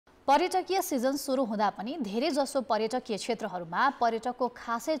पर्यटकीय सिजन सुरु हुँदा पनि धेरै जसो पर्यटकीय क्षेत्रहरूमा पर्यटकको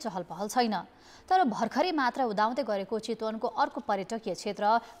खासै चहलपहल छैन। तर भर्खरै मात्र उदाउँदै गरेको चितवनको अर्को पर्यटकीय क्षेत्र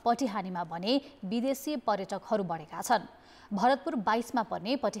पटिहानीमा भने विदेशी पर्यटकहरू बढेका छन्। भरतपुर 22 मा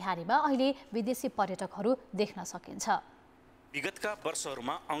पर्ने पटिहानीमा अहिले विदेशी पर्यटकहरू देख्न सकिन्छ। विगतका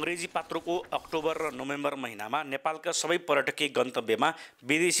वर्षहरूमा अंग्रेजी पात्रोको अक्टोबर र नोभेम्बर महिनामा नेपालका सबै पर्यटकीय गन्तव्यमा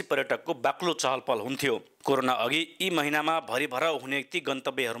विदेशी पर्यटकको बाक्लो चहलपहल हुन्थ्यो। कोरोना अघि यी महिनामा भरिभराउ हुने ती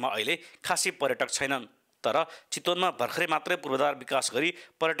गन्तव्यहरूमा अहिले खासै पर्यटक छैनन्। तर चितवनमा भर्खरै मात्रै पूर्वाधार विकास गरी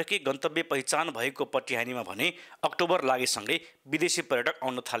पर्यटकीय गन्तव्य पहिचान भएको पटिहानीमा भने अक्टोबर लागेसँगै विदेशी पर्यटक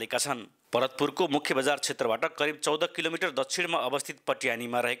आउन थालेका छन्। भरतपुरको मुख्य बजार क्षेत्रबाट करिब 14 किलोमिटर दक्षिणमा अवस्थित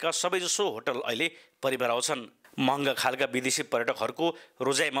पटिहानीमा रहेका सबैजसो होटल अहिले भरिभराउ छन्। महँगा खालका विदेशी पर्यटकहरूको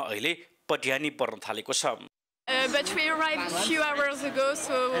रोजाइमा अहिले पटिहानी पर्न थालेको छ। But we arrived a few hours ago,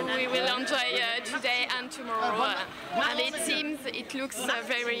 so we will enjoy today and tomorrow. And it looks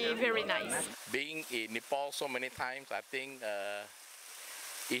very nice. Being in Nepal so many times, I think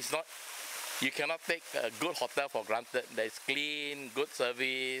it's not. You cannot take a good hotel for granted. There's clean, good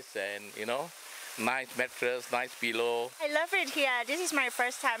service, and nice mattress, nice pillow. I love it here. This is my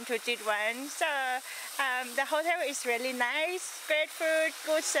first time to Chitwan. So the hotel is really nice, great food,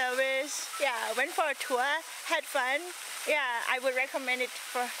 good service. Yeah, went for a tour, had fun. Yeah, I would recommend it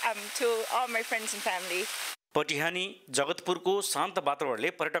to all my friends and family. पटिहानी जगतपुरको शान्त वातावरणले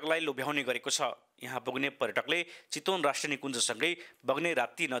पर्यटकलाई लोभ्याउने गरेको छ। यहाँ पुग्ने पर्यटकले चितवन राष्ट्रिय निकुञ्जसँगै बग्ने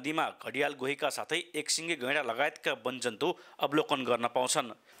राप्ती नदीमा घडियाल गोहीका साथै एकसिङ्गे गैंडा लगायतका वनजन्तु अवलोकन गर्न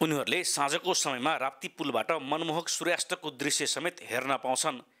पाउँछन्। उनीहरूले साँझको समयमा राप्ती पुलबाट मनमोहक सूर्यास्तको दृश्य समेत हेर्न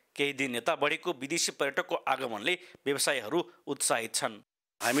पाउँछन्। केही दिन यता बढेको विदेशी पर्यटकको आगमनले व्यवसायीहरू उत्साहित छन्।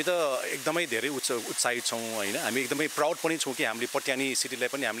 हामी त एकदमै धेरै उत्साहित छौँ हैन। हामी एकदमै प्राउड पनि छौँ कि हामीले पटिहानी सिटीलाई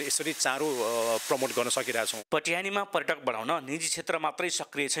पनि हामीले यसरी चाँडो प्रमोट गर्न सकिरहेका छौँ। पटिहानीमा पर्यटक बढाउन निजी क्षेत्र मात्रै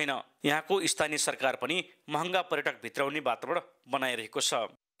सक्रिय छैन। यहाँको स्थानीय सरकार पनि महँगा पर्यटक भित्राउने वातावरण बनाइरहेको छ।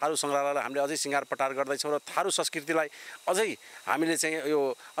 थारू संग्रहालयलाई हामीले अझै सिंगार पटार गर्दैछौँ र थारू संस्कृतिलाई अझै हामीले चाहिँ यो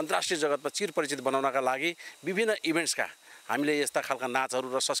अन्तर्राष्ट्रिय जगतमा चिरपरिचित बनाउनका लागि विभिन्न इभेन्ट्सका हामीले यस्ता खालका नाचहरू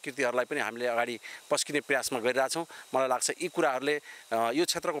र संस्कृतिहरूलाई पनि हामीले अगाडि पस्किने प्रयासमा गरिरहेछौँ। मलाई लाग्छ यी कुराहरूले यो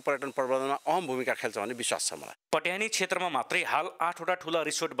क्षेत्रको पर्यटन प्रवर्धनमा अहम भूमिका खेल्छ भन्ने विश्वास छ मलाई। पटिहानी क्षेत्रमा मात्रै हाल 8 वटा ठूला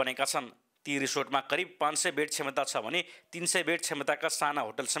रिसोर्ट बनेका छन्। ती रिसोर्टमा करिब 500 बेड क्षमता छ भने 300 बेड क्षमताका साना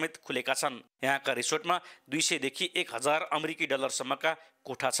होटल समेत खुलेका छन्। यहाँका रिसोर्टमा 200 देखि 1000 अमेरिकी डलरसम्मका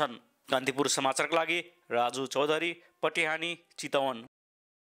कोठा छन्। कान्तिपुर समाचारका लागि राजु चौधरी, पटिहानी, चितवन।